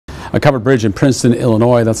A covered bridge in Princeton,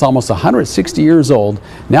 Illinois, that's almost 160 years old,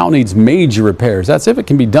 now needs major repairs. That's if it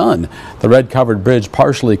can be done. The red covered bridge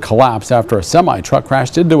partially collapsed after a semi-truck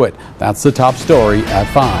crashed into it. That's the top story at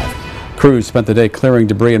 5. Crews spent the day clearing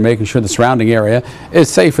debris and making sure the surrounding area is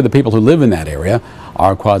safe for the people who live in that area.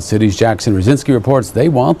 Our Quad Cities' Jackson Rosinski reports they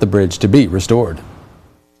want the bridge to be restored.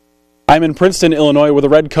 I'm in Princeton, Illinois, where the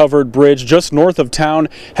red-covered bridge just north of town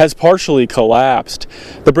has partially collapsed.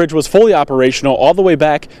 The bridge was fully operational all the way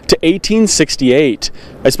back to 1868.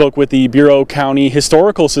 I spoke with the Bureau County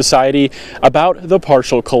Historical Society about the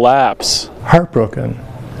partial collapse. Heartbroken.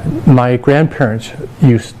 My grandparents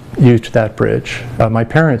used that bridge. My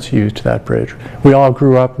parents used that bridge. We all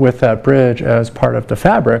grew up with that bridge as part of the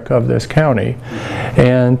fabric of this county,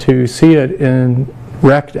 and to see it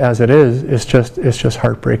wrecked as it is, it's just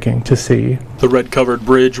heartbreaking to see. The red-covered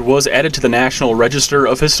bridge was added to the National Register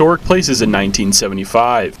of Historic Places in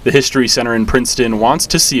 1975. The History Center in Princeton wants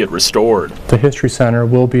to see it restored. The History Center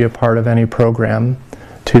will be a part of any program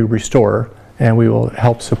to restore, and we will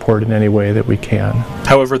help support in any way that we can.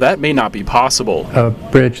 However, that may not be possible. A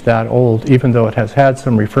bridge that old, even though it has had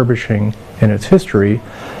some refurbishing in its history,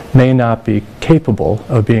 may not be capable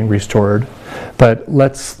of being restored, but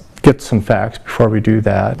let's get some facts before we do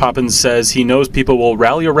that. Poppins says he knows people will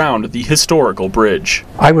rally around the historical bridge.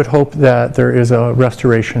 I would hope that there is a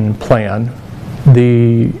restoration plan.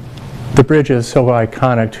 The bridge is so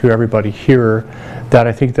iconic to everybody here that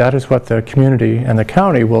I think that is what the community and the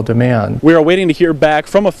county will demand. We are waiting to hear back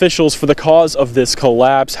from officials for the cause of this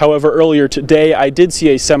collapse. However, earlier today I did see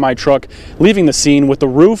a semi-truck leaving the scene with the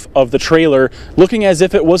roof of the trailer looking as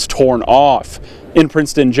if it was torn off. In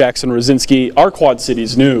Princeton, Jackson Rosinski, our Quad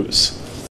Cities News.